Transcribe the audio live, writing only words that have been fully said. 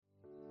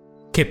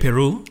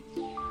Keperu,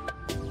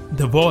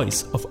 the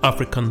voice of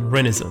African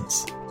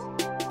Renaissance.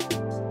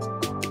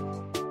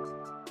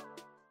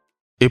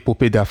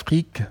 Épopée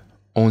d'Afrique,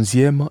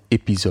 11e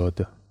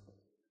épisode.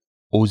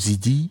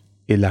 Ozidi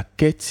et la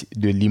quête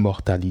de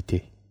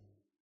l'immortalité.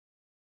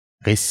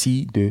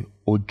 Récit de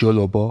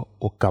Ojolobo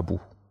Okabu.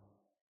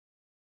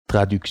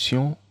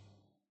 Traduction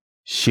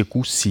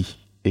Shekou Sy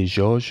et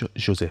Georges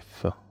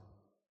Joseph.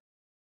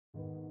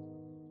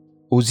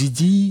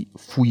 Ozidi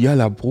fouilla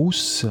la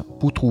brousse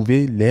pour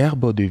trouver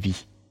l'herbe de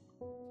vie.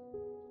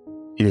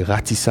 Il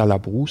ratissa la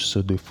brousse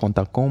de fond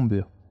en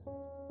comble,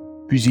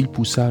 puis il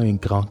poussa un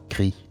grand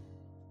cri.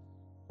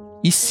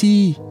 «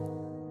 Ici!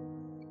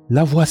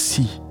 La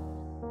voici!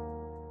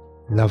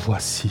 La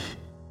voici! »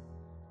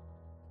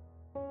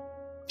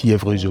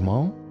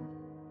 Fiévreusement,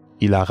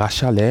 il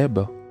arracha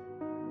l'herbe,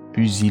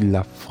 puis il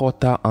la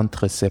frotta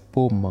entre ses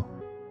paumes.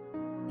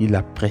 Il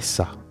la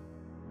pressa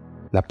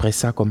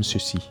comme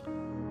ceci,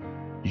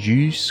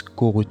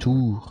 jusqu'au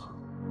retour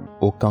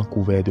au camp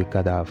couvert de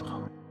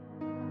cadavres.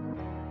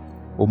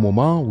 Au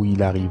moment où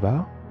il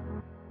arriva,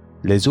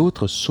 les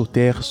autres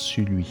sautèrent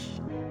sur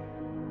lui.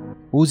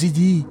 «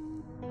 Ozidi,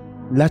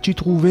 l'as-tu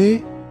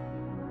trouvé ?»«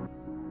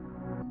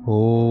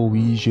 Oh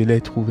oui, je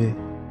l'ai trouvé. »«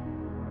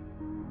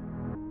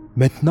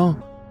 Maintenant,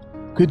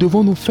 que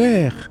devons-nous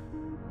faire ?»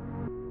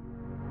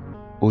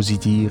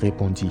 Ozidi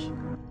répondit.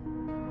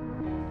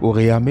 «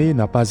 Oréamé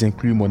n'a pas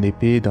inclus mon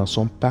épée dans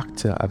son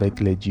pacte avec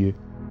les dieux.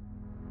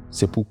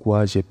 C'est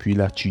pourquoi j'ai pu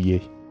la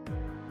tuer.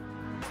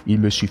 Il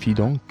me suffit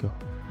donc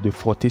de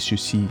frotter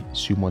ceci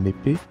sur mon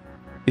épée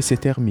et c'est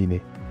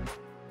terminé. »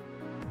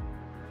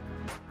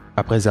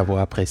 Après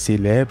avoir pressé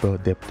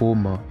l'herbe des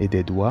paumes et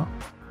des doigts,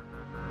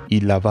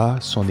 il lava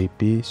son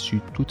épée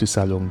sur toute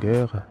sa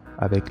longueur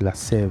avec la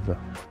sève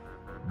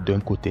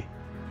d'un côté.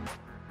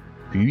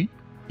 Puis,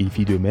 il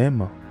fit de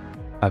même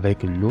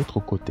avec l'autre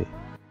côté.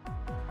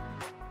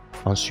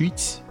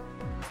 Ensuite,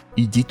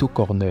 il dit au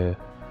corneur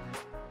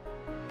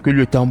que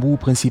le tambour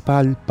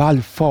principal parle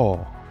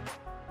fort.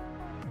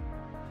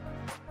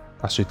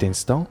 À cet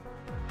instant,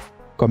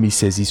 comme il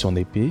saisit son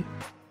épée,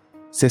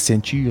 ses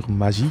ceintures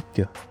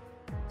magiques,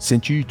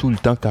 ceintures tout le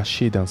temps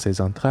cachées dans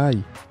ses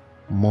entrailles,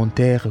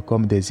 montèrent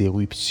comme des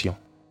éruptions.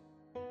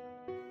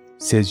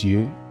 Ses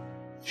yeux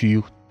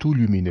furent tout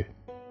lumineux.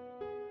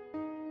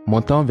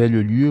 Montant vers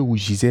le lieu où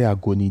gisait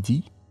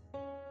Agonidi,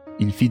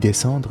 il fit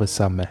descendre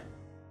sa main.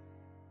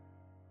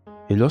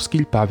 Et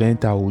lorsqu'il parvint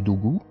à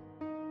Odougou,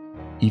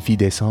 il fit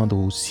descendre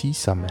aussi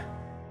sa main.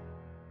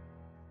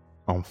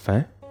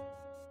 Enfin,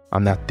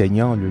 en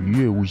atteignant le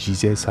lieu où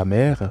gisait sa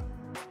mère,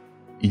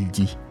 il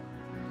dit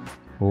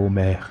 « Ô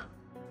mère,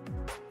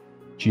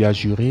 tu as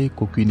juré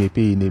qu'aucune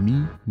épée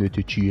ennemie ne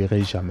te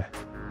tuerait jamais.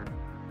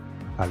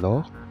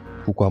 Alors,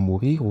 pourquoi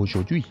mourir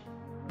aujourd'hui ?»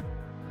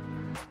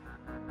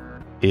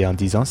 Et en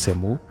disant ces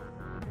mots,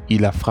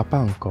 il la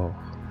frappa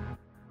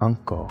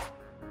encore.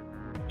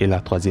 Et la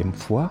troisième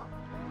fois,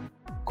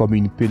 comme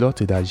une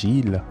pelote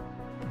d'argile,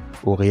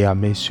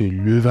 Oréamé se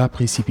leva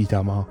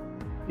précipitamment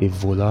et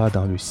vola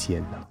dans le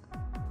ciel.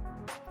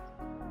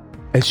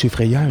 Elle se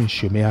fraya un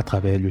chemin à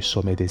travers le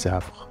sommet des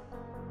arbres,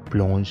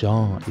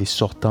 plongeant et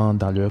sortant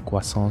dans leur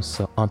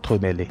croissance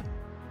entremêlée.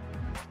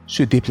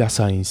 Se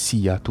déplaçant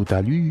ainsi à toute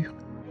allure,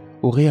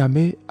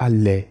 Oréamé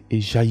allait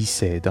et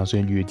jaillissait dans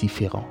un lieu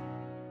différent.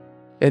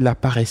 Elle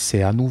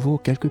apparaissait à nouveau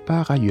quelque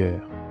part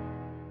ailleurs.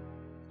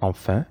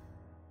 Enfin,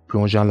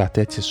 plongeant la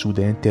tête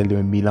soudain tel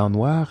un milan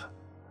noir,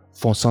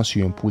 fonçant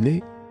sur un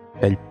poulet,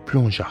 elle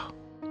plongea.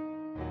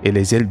 Et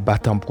les ailes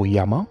battant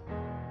bruyamment,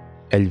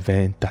 elle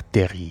vint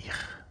atterrir.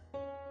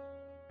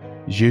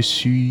 « Je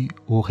suis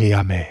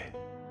Oréamé.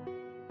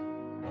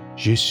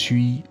 Je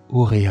suis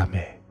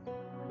Oréamé, »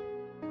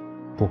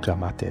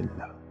 proclama-t-elle.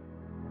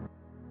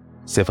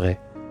 C'est vrai,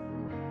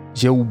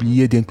 j'ai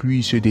oublié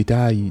d'inclure ce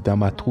détail dans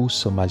ma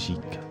trousse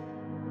magique.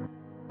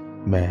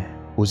 Mais,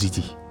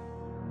 Ozidi,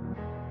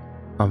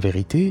 en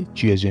vérité,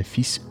 tu es un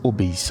fils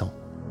obéissant.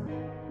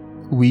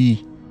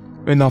 Oui,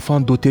 un enfant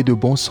doté de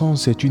bon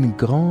sens est une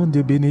grande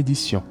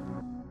bénédiction.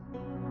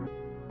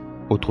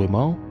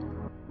 Autrement,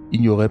 il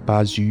n'y aurait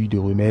pas eu de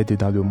remède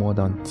dans le monde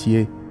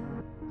entier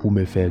pour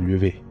me faire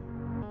lever.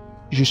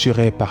 Je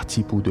serais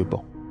parti pour de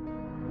bon.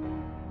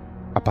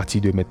 À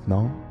partir de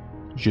maintenant,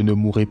 je ne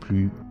mourrai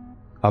plus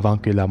avant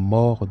que la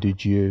mort de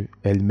Dieu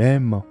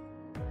elle-même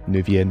ne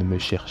vienne me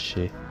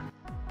chercher.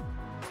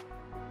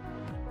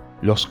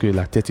 Lorsque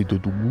la tête de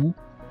Dougou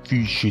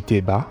fut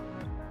jetée bas,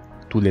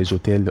 tous les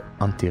autels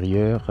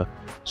antérieurs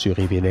se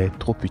révélaient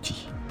trop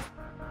petits.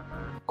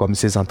 Comme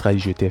ses entrailles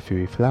jetaient feu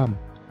et flamme,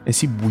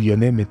 ainsi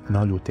bouillonnait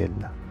maintenant l'autel.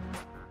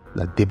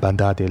 La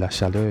débandade et la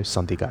chaleur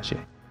s'en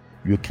dégageaient.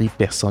 Le cri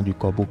perçant du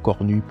corbeau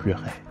cornu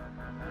pleurait.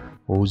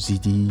 «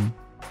 Ozidi,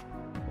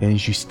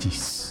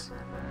 injustice!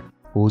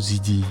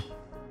 Ozidi,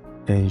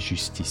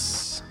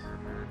 injustice!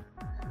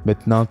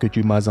 Maintenant que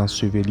tu m'as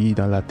enseveli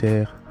dans la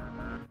terre,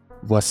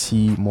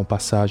 voici mon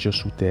passage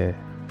sous terre.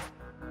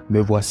 Me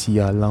voici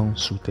allant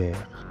sous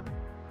terre. »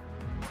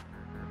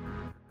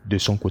 De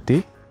son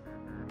côté,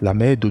 la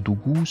mère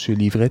d'Odougou se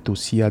livrait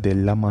aussi à des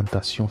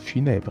lamentations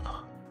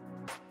funèbres.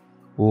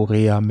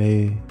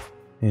 Oréamé,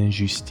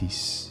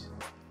 injustice.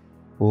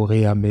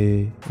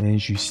 Oréamé,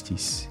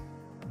 injustice.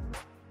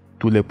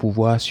 Tous les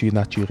pouvoirs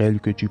surnaturels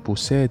que tu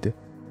possèdes,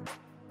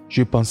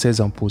 je pensais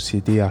en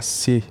posséder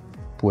assez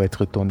pour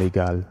être ton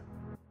égal.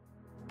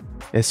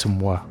 Est-ce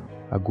moi,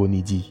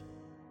 Agonidi,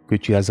 que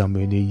tu as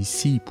amené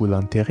ici pour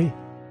l'enterrer?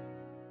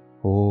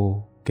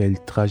 Oh, quelle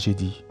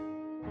tragédie!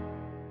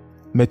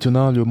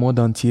 Maintenant, le monde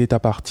entier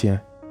t'appartient.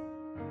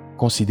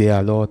 Considère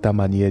alors ta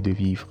manière de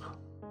vivre.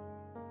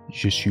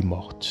 Je suis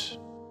morte.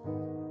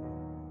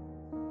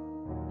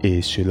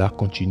 Et cela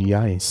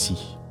continua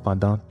ainsi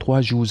pendant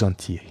 3 jours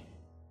entiers.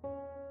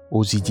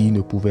 Ozidi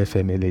ne pouvait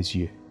fermer les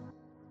yeux.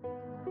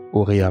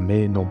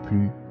 Oréamé non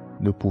plus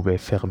ne pouvait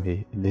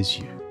fermer les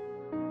yeux.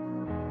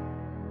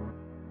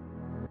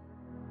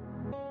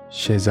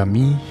 Chers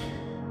amis,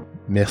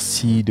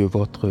 merci de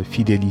votre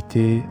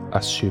fidélité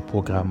à ce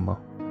programme.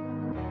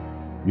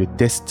 Le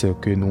texte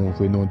que nous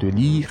venons de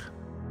lire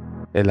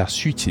est la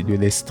suite de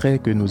l'extrait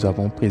que nous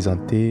avons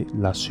présenté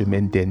la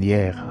semaine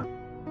dernière.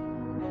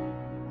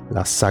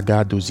 La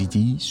saga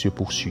d'Ozidi se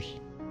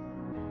poursuit.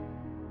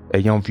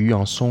 Ayant vu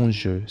en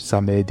songe sa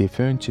mère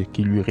défunte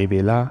qui lui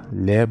révéla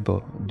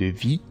l'herbe de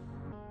vie,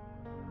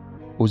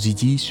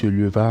 Ozidi se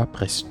leva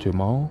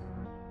prestement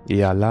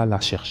et alla la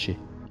chercher.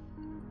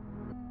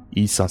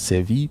 Il s'en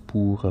servit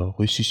pour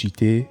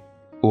ressusciter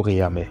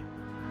Oréamé.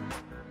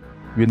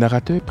 Le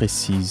narrateur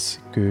précise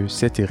que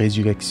cette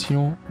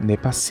résurrection n'est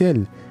pas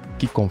celle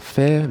qui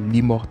confère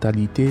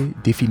l'immortalité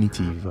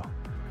définitive.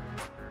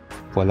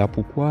 Voilà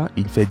pourquoi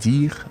il fait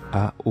dire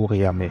à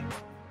Oréamé: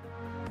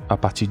 à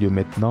partir de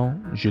maintenant,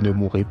 je ne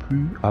mourrai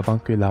plus avant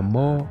que la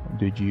mort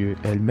de Dieu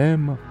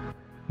elle-même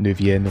ne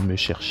vienne me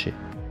chercher.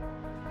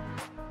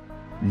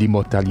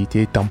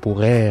 L'immortalité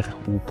temporaire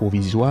ou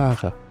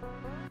provisoire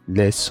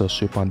laisse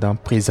cependant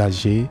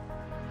présager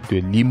de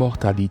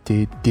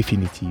l'immortalité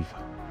définitive.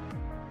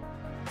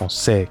 On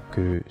sait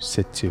que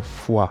cette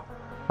foi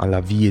en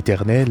la vie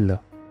éternelle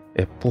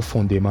est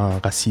profondément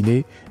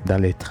enracinée dans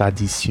les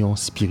traditions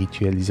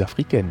spirituelles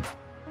africaines.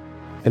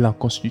 Elle en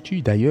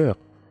constitue d'ailleurs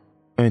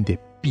un des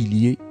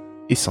piliers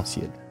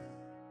essentiels.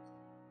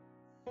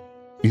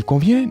 Il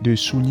convient de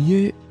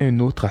souligner un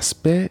autre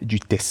aspect du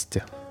test.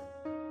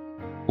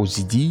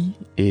 Ozidi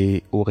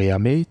et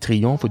Oréamé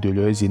triomphent de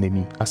leurs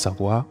ennemis, à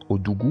savoir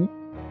Odougou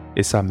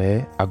et sa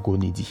mère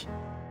Agonidi.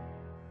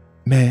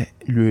 Mais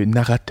le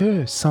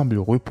narrateur semble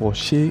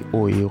reprocher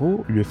au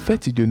héros le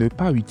fait de ne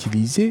pas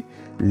utiliser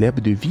l'herbe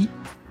de vie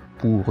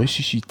pour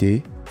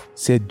ressusciter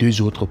ces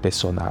 2 autres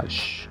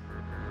personnages.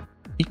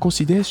 Il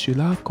considère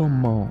cela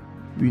comme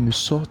une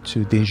sorte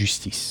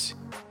d'injustice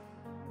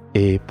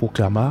et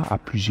proclama à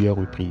plusieurs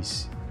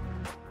reprises: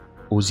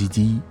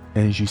 Ozidi,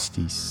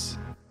 injustice.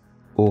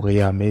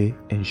 Oréamé,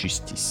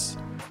 injustice.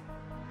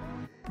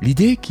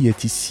 L'idée qui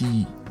est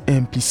ici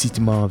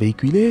implicitement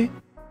véhiculée,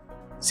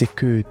 c'est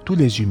que tous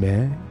les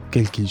humains,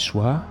 quels qu'ils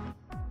soient,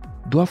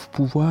 doivent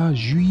pouvoir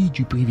jouir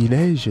du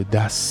privilège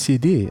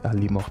d'accéder à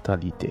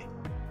l'immortalité.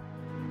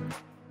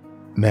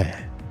 Mais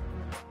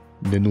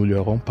ne nous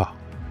leurrons pas.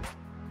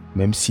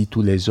 Même si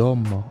tous les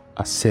hommes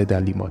accèdent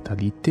à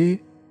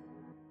l'immortalité,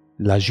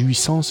 la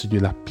jouissance de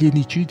la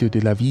plénitude de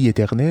la vie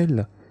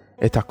éternelle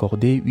est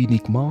accordée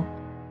uniquement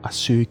à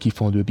ceux qui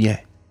font le bien,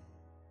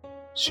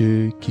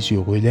 ceux qui se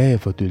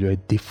relèvent de leurs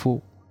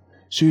défauts,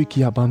 ceux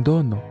qui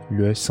abandonnent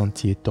leurs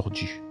sentiers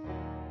tordus.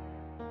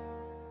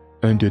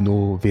 Un de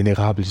nos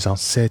vénérables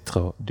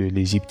ancêtres de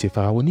l'Égypte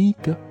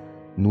pharaonique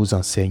nous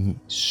enseigne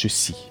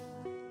ceci.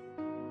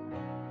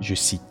 Je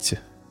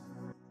cite: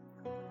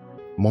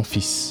 « Mon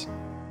fils,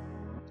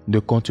 ne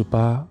compte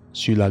pas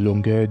sur la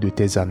longueur de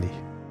tes années.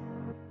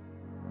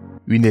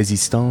 Une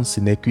existence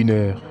n'est qu'une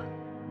heure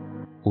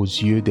aux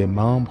yeux des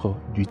membres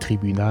du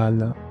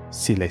tribunal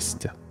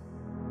céleste.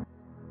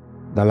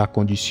 Dans la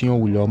condition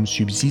où l'homme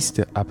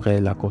subsiste après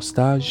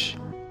l'accostage,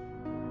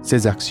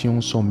 ses actions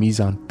sont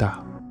mises en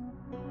tas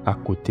à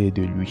côté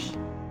de lui.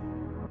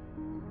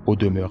 Au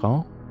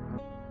demeurant,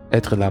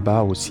 être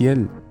là-bas au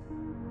ciel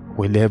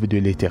relève de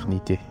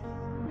l'éternité.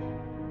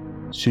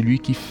 Celui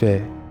qui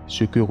fait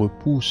ce que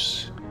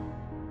repoussent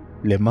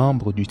les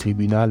membres du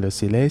tribunal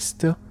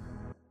céleste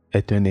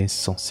est un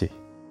insensé.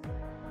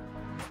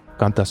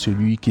 Quant à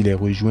celui qui les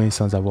rejoint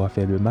sans avoir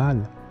fait le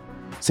mal,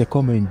 c'est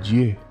comme un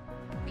Dieu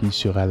qu'il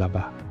sera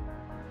là-bas,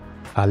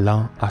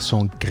 allant à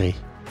son gré,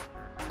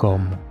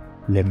 comme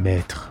les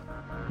maîtres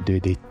de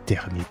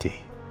l'éternité.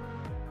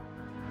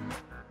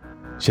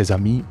 Chers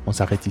amis, on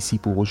s'arrête ici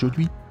pour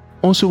aujourd'hui.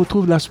 On se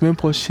retrouve la semaine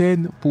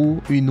prochaine pour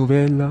une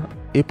nouvelle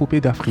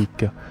épopée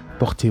d'Afrique.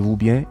 Portez-vous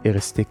bien et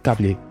restez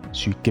câblés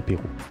sur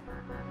Kepero.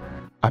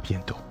 À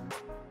bientôt.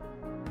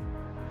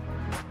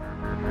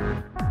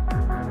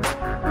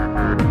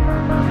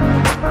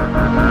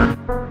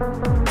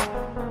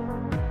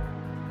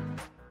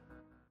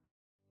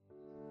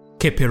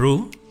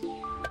 Kepero,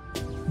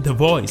 the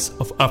voice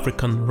of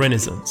African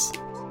Renaissance.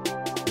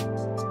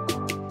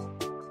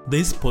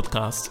 This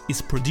podcast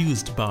is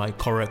produced by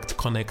Correct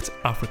Connect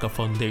Africa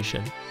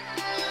Foundation.